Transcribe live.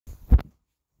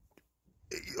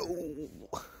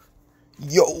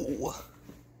Yo.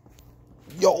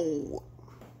 Yo.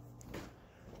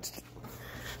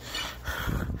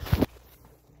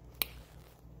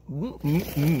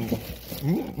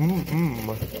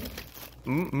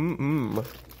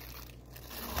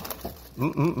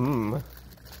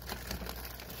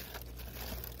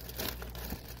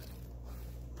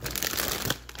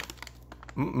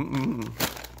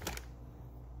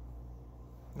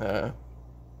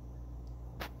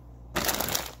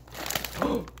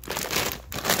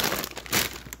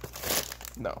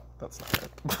 No, that's not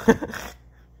it.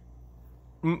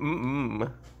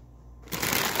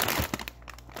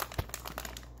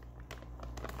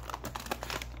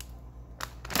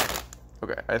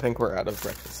 Okay, I think we're out of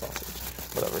breakfast sausage.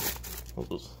 Whatever.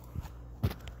 We'll just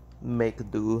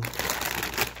make do.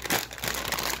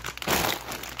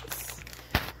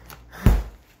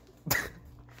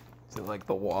 Is it like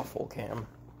the waffle cam?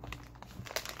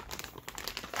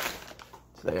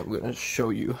 Today I'm going to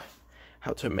show you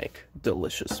how to make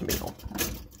delicious meal.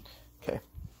 Okay.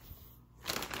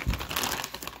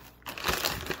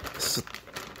 This is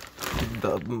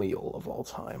the meal of all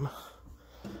time.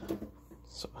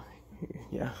 So,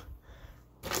 yeah.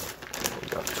 We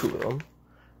got two of them.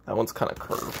 That one's kind of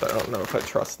curved. I don't know if I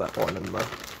trust that one in the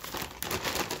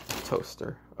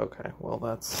toaster. Okay, well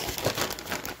that's...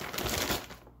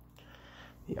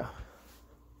 yeah.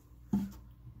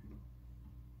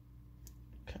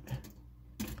 Okay.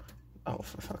 Oh,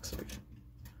 for fuck's sake.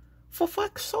 For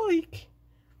fuck's sake!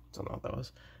 Don't know what that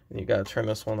was. And you gotta turn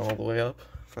this one all the way up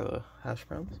for the hash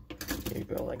browns. You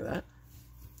go like that.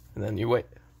 And then you wait.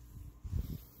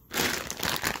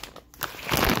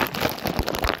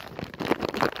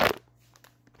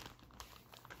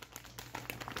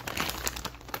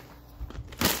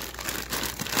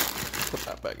 Put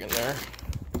that back in there.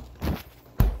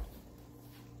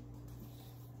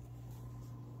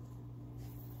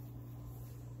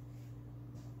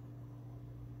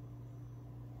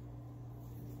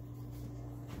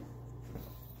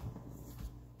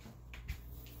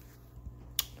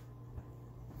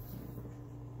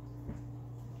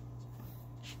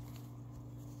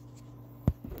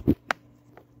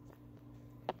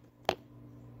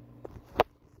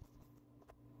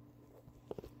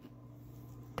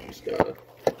 Just gotta...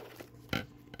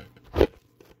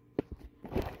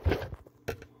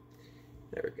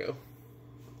 there we go.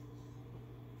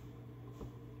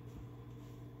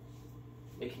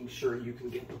 Making sure you can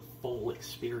get the full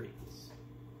experience.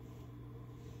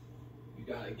 You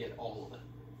gotta get all of it.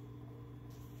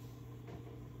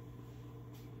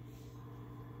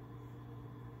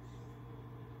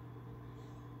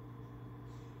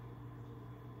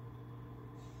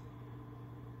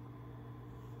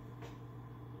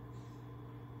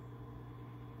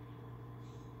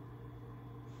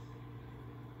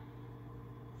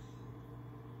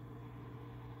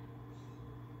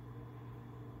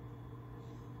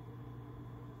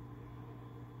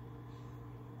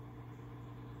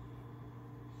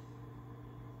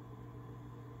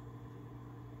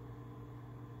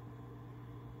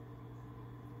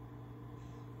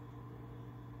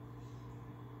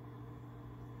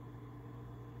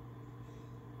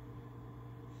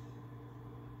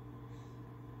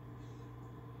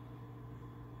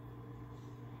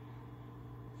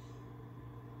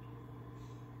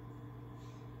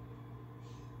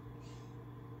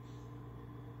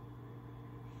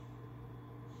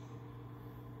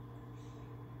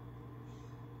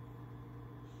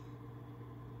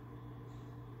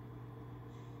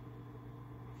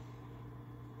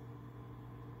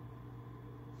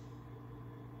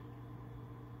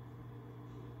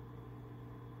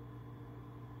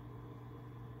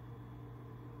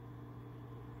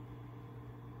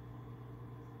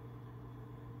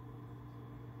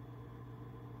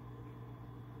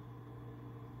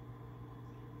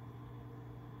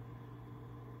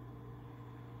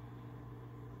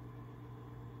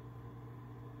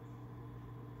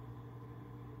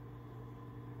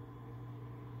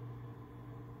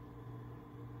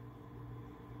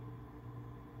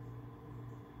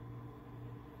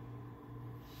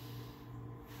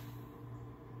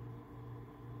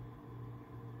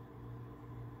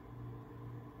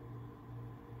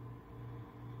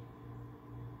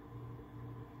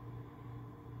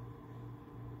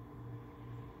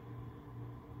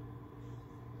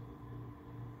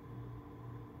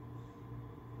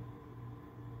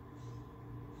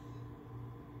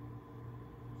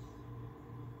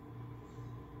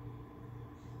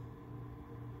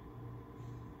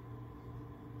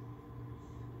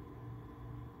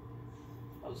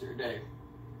 How's your day?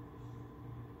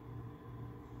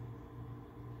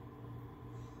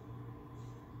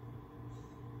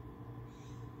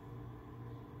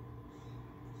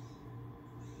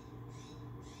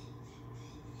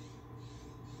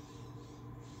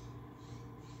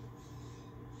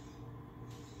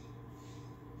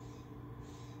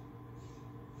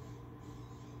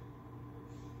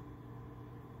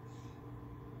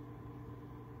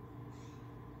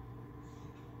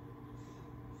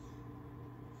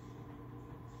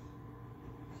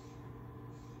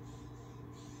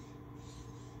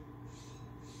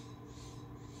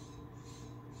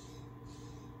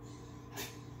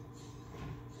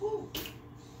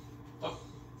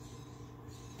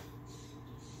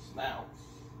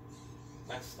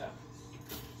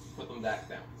 come back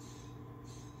down.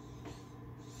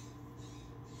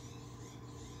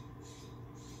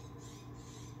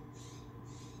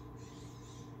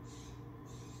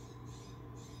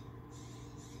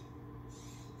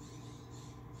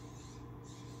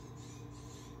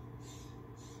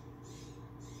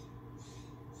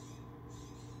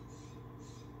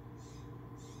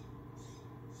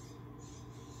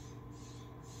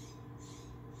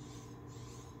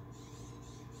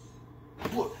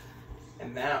 Look,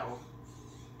 and now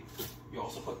you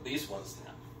also put these ones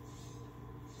down,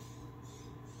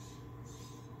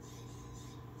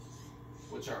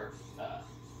 which are, I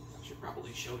should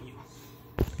probably show you.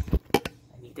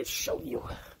 I need to show you.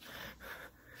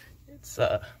 It's,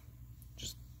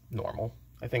 just normal.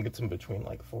 I think it's in between,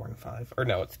 like, 4 and 5. Or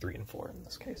no, it's 3 and 4 in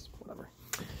this case, whatever.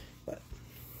 But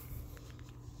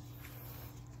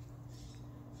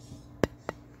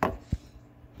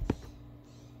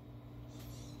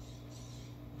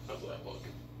how's that look?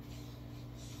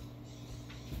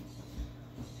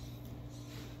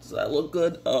 Does that look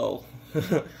good? Oh.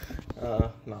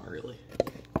 Not really.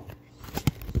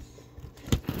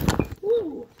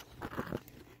 Woo!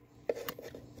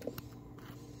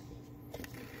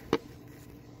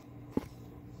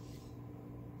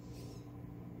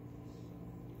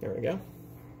 There we go.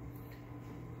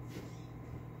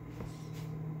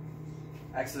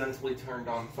 Accidentally turned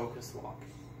on focus lock.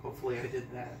 Hopefully I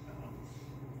did that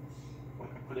when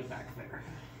I put it back there.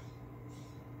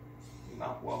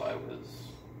 Not while I was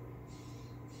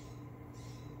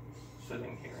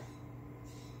sitting here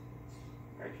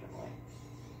patiently.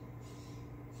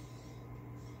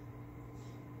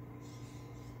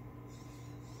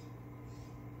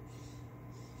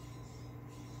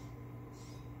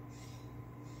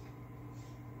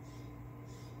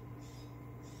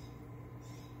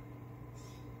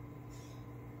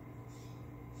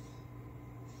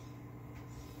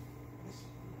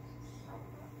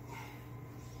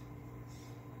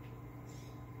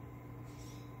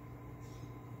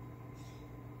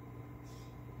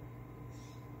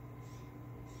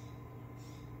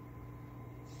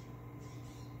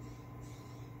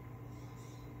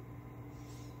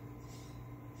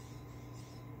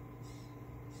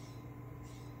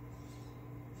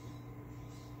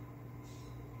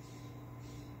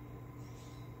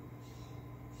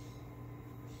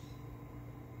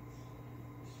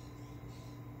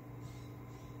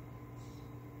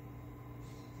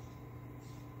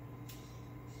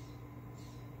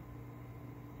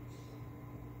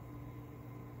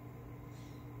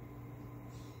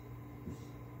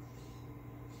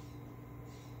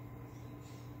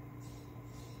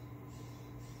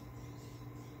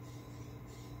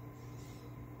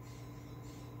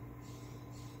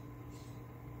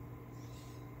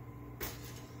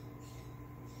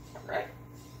 Right,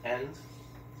 and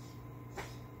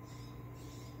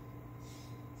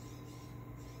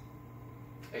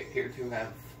I appear to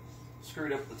have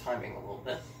screwed up the timing a little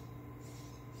bit.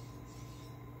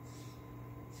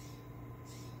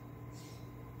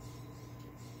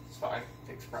 It's fine,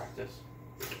 takes practice.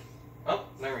 Oh,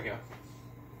 there we go.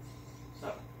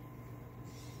 So,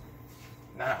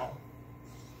 now,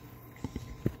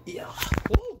 yeah,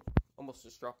 woo! Almost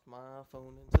just dropped my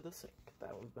phone into the sink.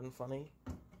 That would have been funny,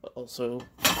 but also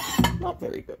not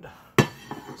very good.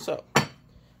 So,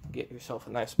 get yourself a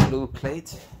nice blue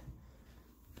plate.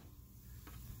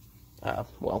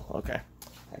 Well, okay.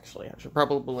 Actually, I should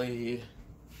probably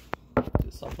do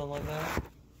something like that.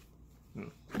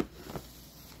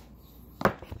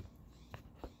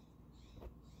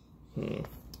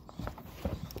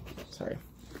 Sorry.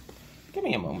 Give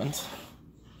me a moment.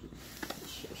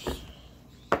 Just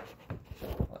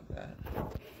like that.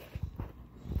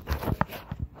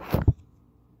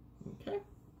 Okay.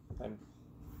 I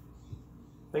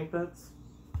think that's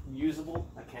usable.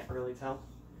 I can't really tell.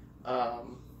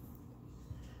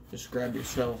 Just grab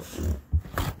yourself.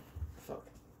 Fuck.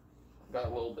 Got a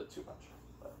little bit too much,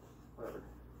 but whatever.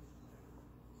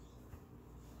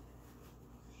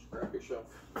 Just grab yourself.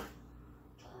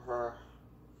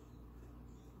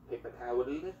 Paper towel,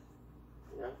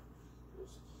 yeah.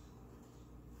 Just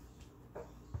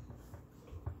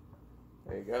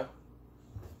there you go.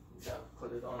 You gotta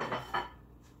put it on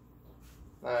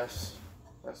the nice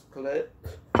plate.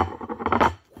 Like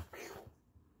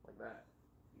that.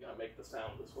 You gotta make the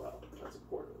sound as well. That's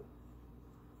important.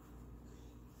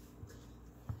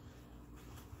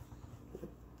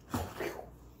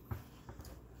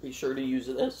 Be sure to use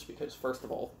this because, first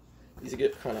of all, these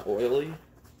get kind of oily.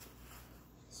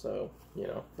 So, you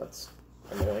know, that's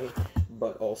annoying.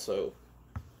 But also,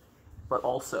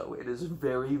 it is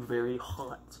very, very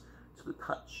hot to the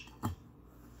touch.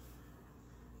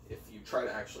 If you try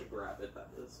to actually grab it, that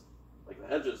is. Like,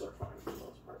 the edges are fine for the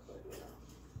most part, but, you know.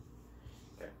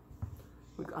 Okay.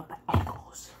 We got the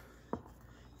apples. I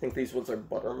think these ones are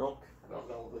buttermilk. I don't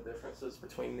know the differences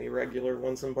between the regular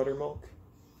ones and buttermilk.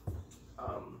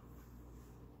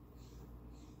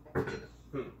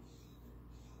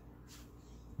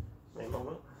 Wait a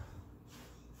moment.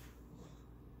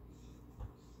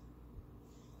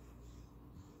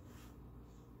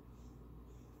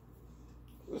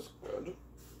 This is good.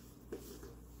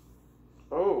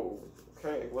 Oh,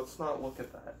 okay, let's not look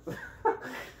at that.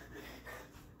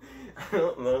 I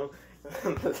don't know.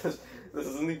 This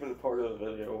isn't even part of the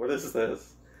video. What is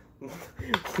this? What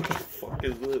the fuck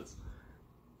is this?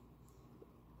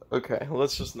 Okay,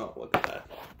 let's just not look at that.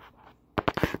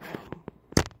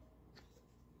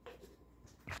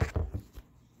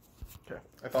 Okay,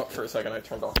 I thought for a second I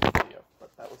turned off the video,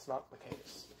 but that was not the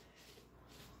case.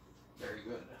 Very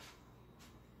good.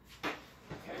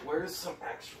 Okay, where's some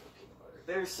actual peanut butter?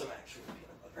 There's some actual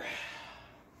peanut butter.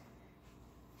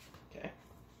 Okay.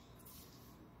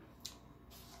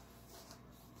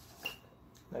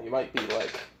 Now you might be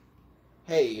like,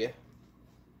 hey,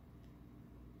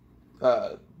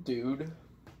 dude,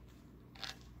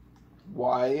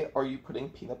 why are you putting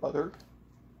peanut butter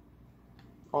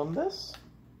on this?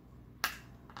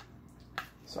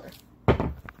 Sorry.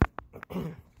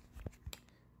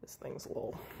 This thing's a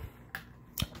little,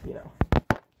 you know.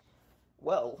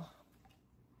 Well,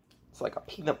 it's like a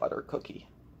peanut butter cookie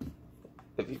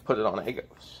if you put it on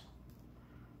Eggos.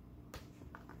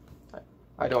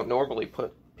 I don't normally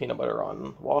put peanut butter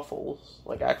on waffles,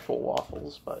 like actual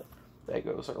waffles, but the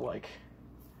Eggos are like,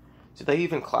 do they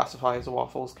even classify as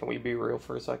waffles? Can we be real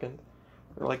for a second?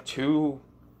 They're like too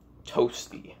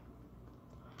toasty.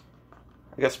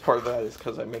 I guess part of that is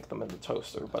because I make them in the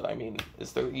toaster, but I mean,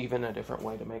 is there even a different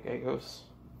way to make Eggos?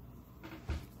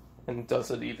 And does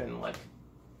it even, like,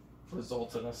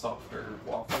 result in a softer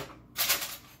waffle?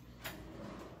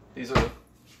 These are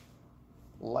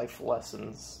life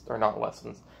lessons, or not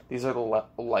lessons, these are the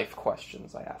life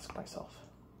questions I ask myself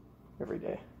every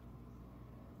day,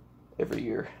 every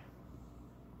year,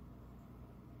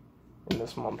 in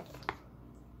this month.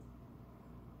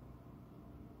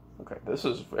 Okay, this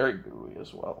is very gooey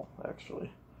as well,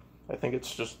 actually. I think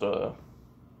it's just it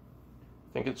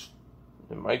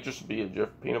might just be a Jif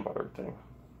peanut butter thing.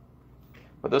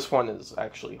 But this one is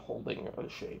actually holding a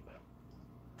shape.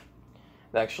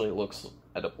 It actually looks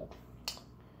edible.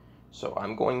 So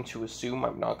I'm going to assume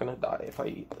I'm not going to die if I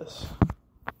eat this.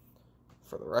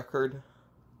 For the record,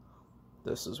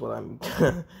 this is what I'm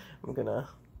gonna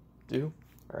do.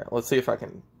 Alright, let's see if I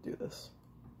can do this.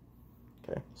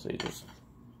 Okay, so you just...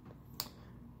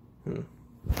 You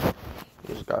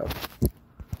just gotta...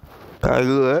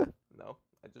 No,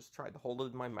 I just tried to hold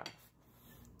it in my mouth.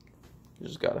 You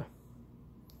just gotta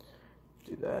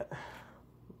do that.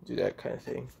 Do that kind of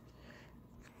thing.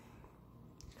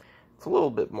 It's a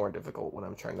little bit more difficult when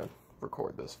I'm trying to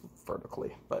record this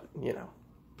vertically, but, you know.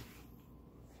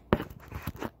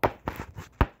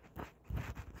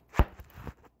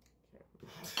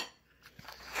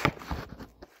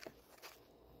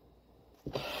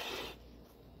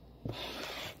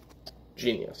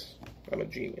 Genius. I'm a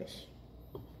genius.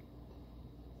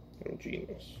 I'm a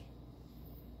genius.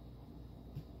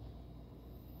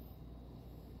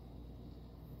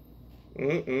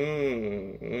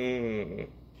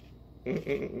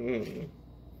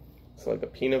 It's like a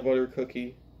peanut butter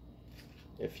cookie.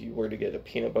 If you were to get a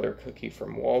peanut butter cookie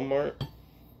from Walmart,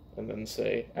 and then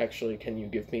say, actually, can you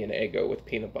give me an Eggo with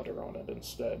peanut butter on it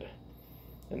instead?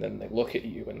 And then they look at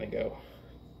you and they go,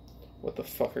 what the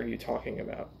fuck are you talking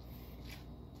about?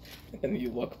 And then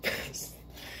you look past.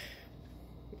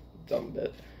 Dumb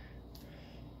bit.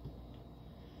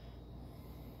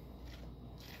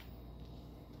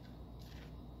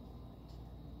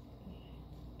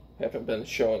 I haven't been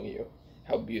showing you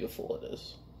how beautiful it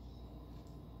is.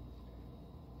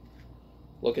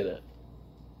 Look at it.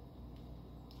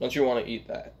 Don't you want to eat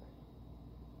that?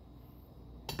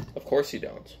 Of course you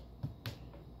don't.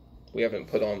 We haven't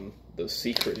put on the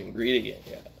secret ingredient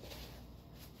yet.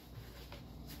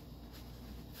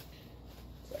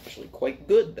 It's actually quite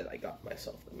good that I got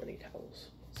myself the mini towels.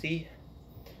 See?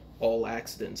 All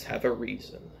accidents have a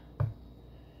reason.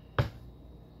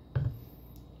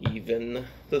 Even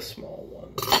the small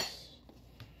ones.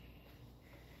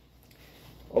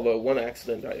 Although one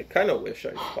accident I kind of wish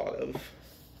I'd thought of.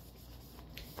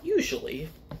 Usually,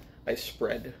 I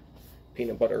spread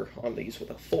peanut butter on these with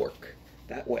a fork.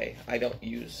 That way, I don't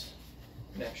use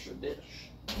an extra dish.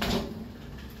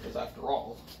 Because after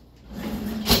all,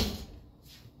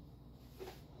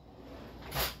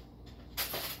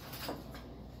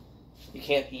 You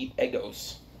can't eat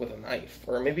Eggos with a knife.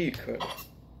 Or maybe you could.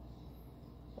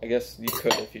 I guess you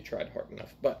could if you tried hard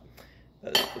enough, but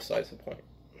that is besides the point.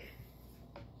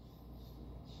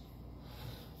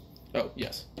 Oh,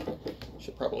 yes.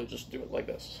 Should probably just do it like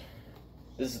this.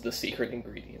 This is the secret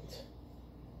ingredient.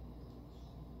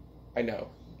 I know.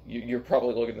 You're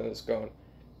probably looking at this going,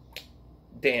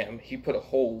 damn, he put a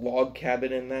whole log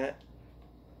cabin in that?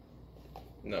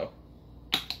 No.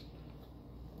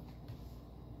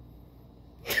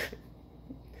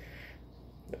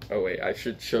 Oh wait, I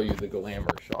should show you the glamour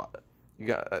shot.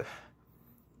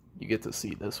 You get to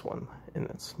see this one in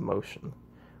its motion.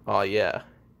 Oh yeah.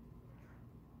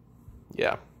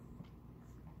 Yeah.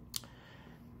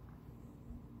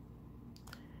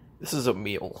 This is a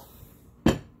meal.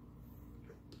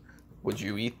 Would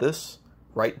you eat this?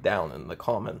 Write down in the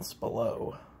comments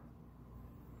below.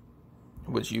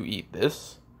 Would you eat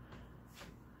this?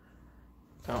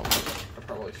 Oh, I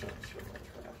probably shouldn't show my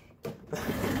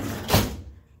trash.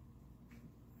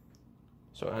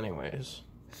 So anyways,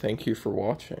 thank you for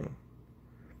watching.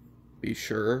 Be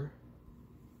sure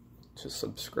to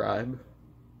subscribe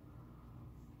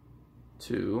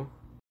to